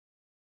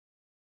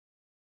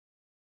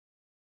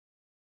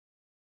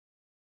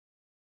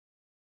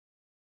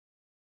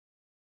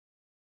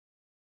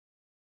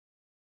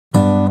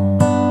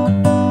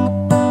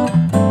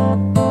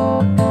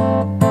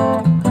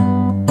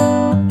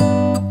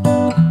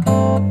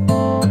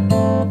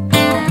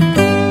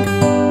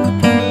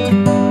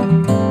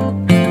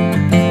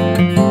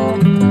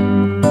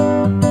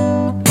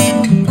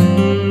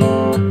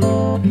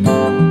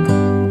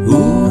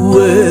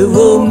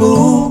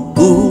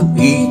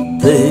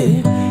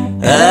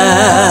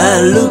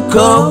歩こ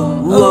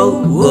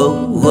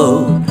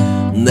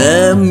う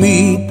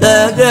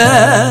涙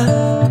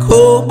が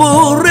こ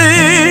ぼ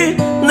れ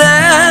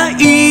な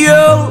いよ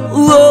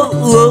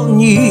う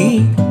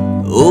に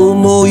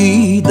思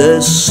い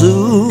出す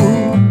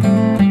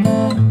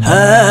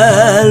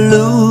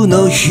春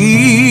の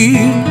日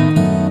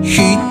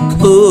ひ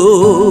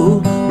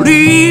と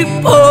り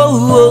ぼ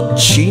っ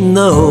ち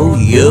の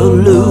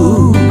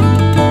夜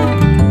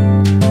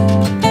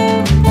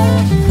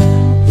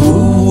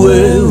上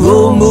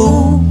を向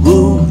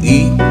い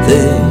て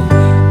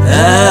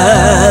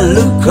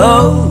歩こ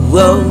う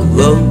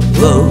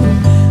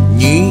滲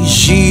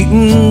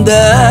んだ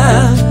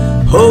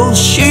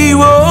星を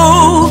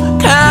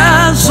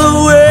数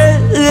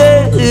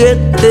え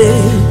て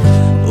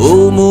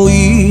思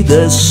い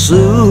出す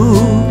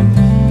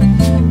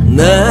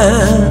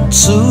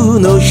夏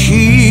の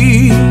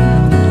日ひ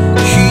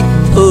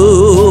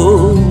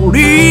と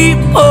り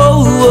ぼ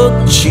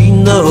っち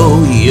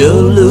の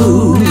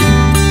夜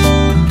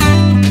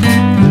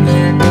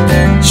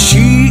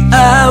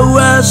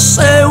幸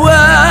せ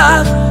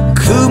は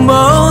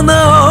雲の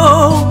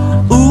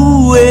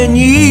上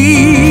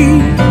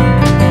に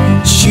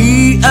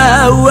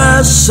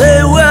幸せ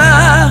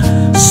は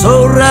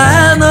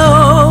空の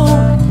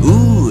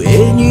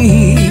上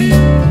に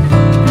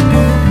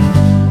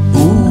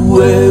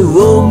上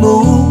を向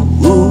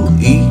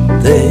い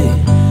て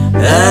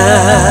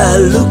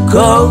歩こ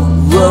う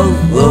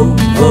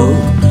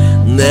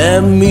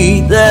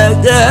涙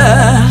が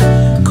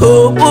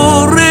こぼ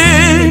れ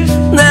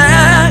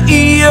な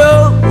いよ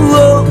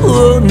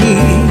うに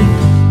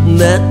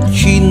泣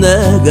きな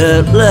が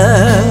ら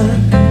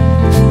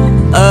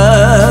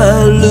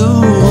歩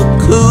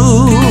く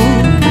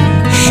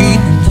ひ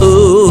と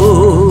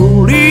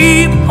り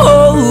ぼ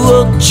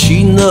っ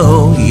ちの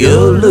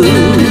夜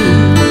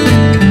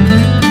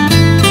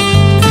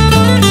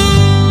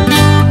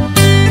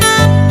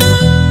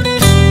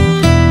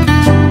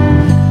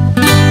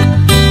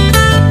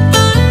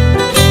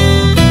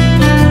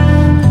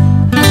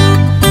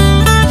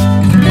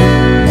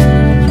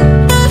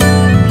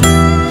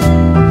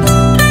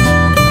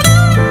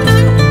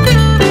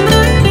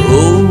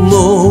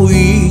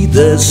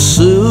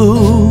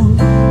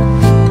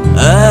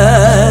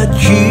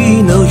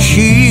秋の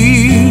日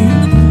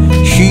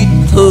ひ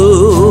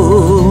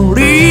と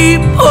り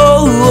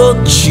ぼ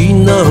っち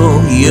の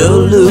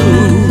夜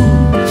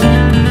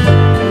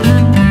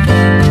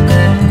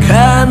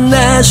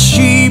悲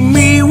し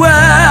み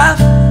は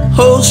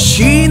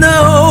星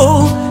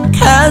の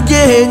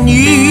影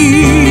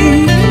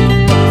に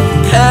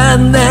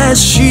悲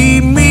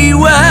しみ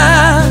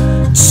は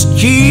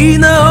月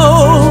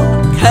の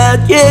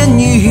影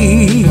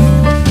に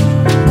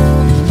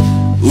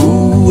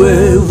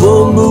上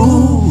を向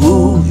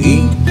い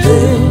て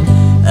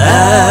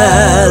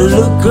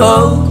歩こ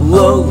う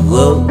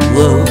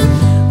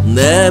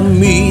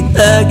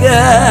涙が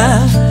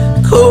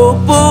こ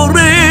ぼれ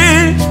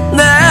な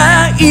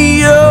い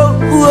よ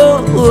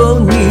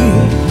うに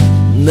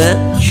泣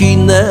き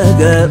な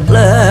がら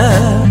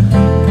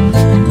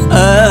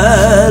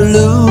歩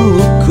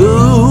く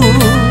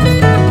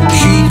ひ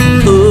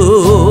と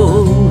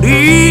り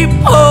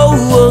ぼ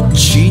っ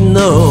ち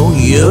の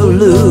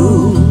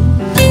夜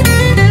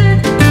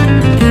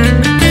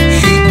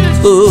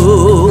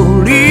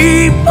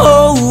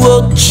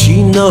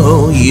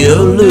の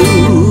夜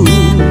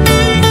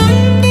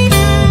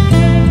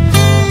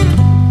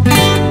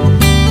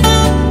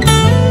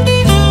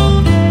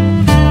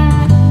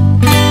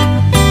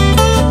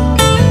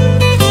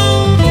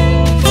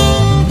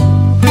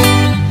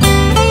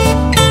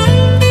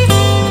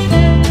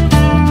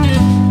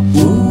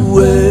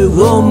上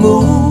を向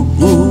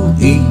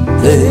い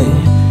て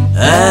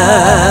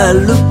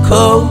歩こ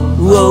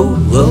う上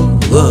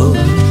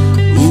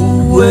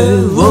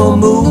を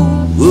向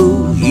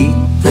い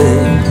て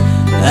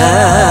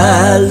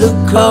歩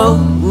こ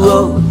う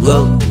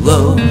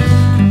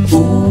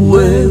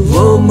上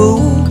を向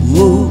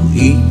い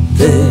て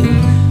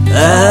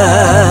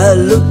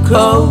歩こ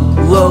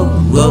う上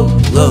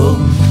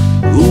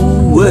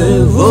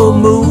を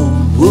向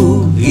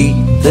い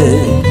て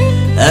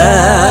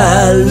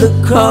歩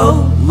こ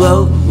う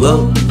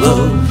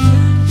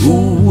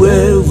上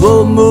を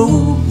向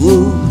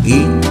い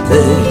て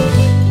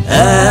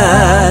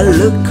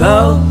歩こ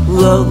う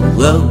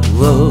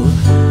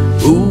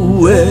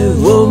上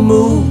を向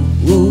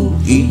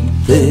い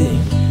て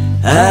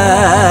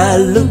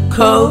歩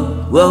こ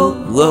う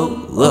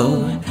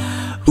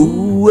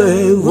上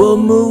を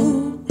向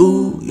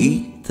い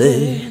て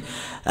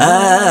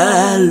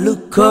歩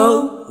こ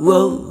う上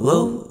を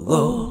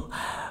向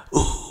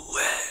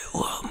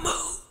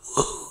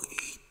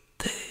い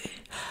て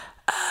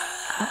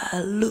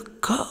歩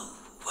こう